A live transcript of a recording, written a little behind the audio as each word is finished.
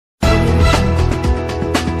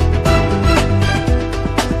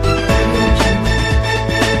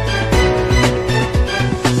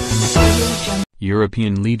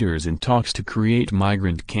European leaders in talks to create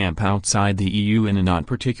migrant camp outside the EU in a not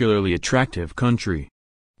particularly attractive country.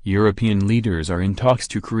 European leaders are in talks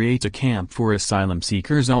to create a camp for asylum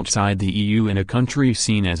seekers outside the EU in a country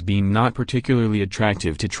seen as being not particularly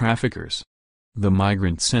attractive to traffickers. The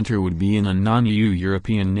migrant center would be in a non-EU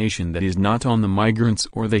European nation that is not on the migrants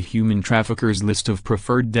or the human traffickers list of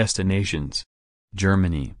preferred destinations.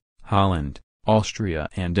 Germany, Holland, Austria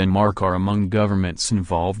and Denmark are among governments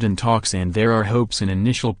involved in talks, and there are hopes an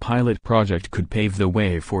initial pilot project could pave the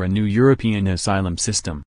way for a new European asylum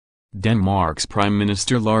system. Denmark's Prime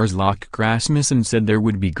Minister Lars Løkke Rasmussen said there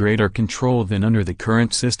would be greater control than under the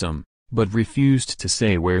current system, but refused to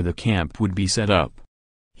say where the camp would be set up.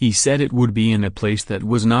 He said it would be in a place that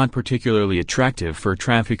was not particularly attractive for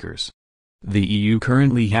traffickers. The EU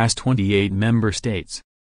currently has 28 member states.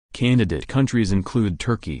 Candidate countries include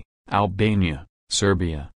Turkey, Albania,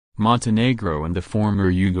 Serbia, Montenegro and the former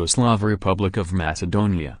Yugoslav Republic of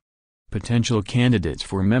Macedonia. Potential candidates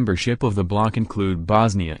for membership of the bloc include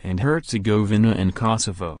Bosnia and Herzegovina and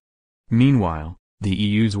Kosovo. Meanwhile, the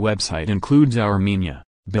EU's website includes Armenia,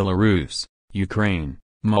 Belarus, Ukraine,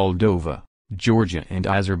 Moldova, Georgia and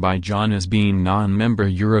Azerbaijan as being non-member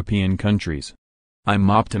European countries. I'm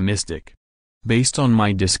optimistic. Based on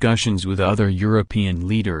my discussions with other European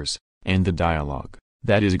leaders, and the dialogue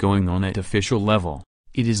that is going on at official level,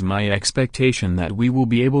 it is my expectation that we will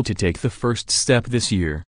be able to take the first step this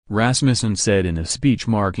year, Rasmussen said in a speech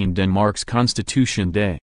marking Denmark's Constitution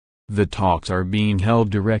Day. The talks are being held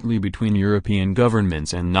directly between European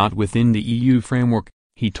governments and not within the EU framework,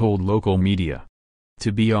 he told local media.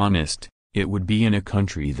 To be honest, it would be in a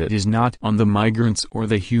country that is not on the migrants or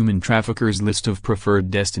the human traffickers list of preferred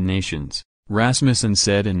destinations, Rasmussen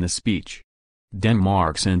said in the speech.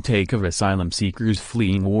 Denmark's intake of asylum seekers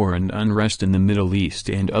fleeing war and unrest in the Middle East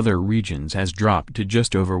and other regions has dropped to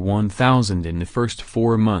just over 1,000 in the first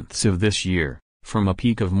 4 months of this year, from a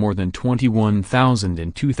peak of more than 21,000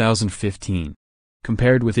 in 2015.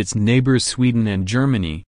 Compared with its neighbors Sweden and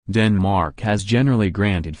Germany, Denmark has generally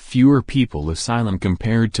granted fewer people asylum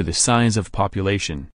compared to the size of population.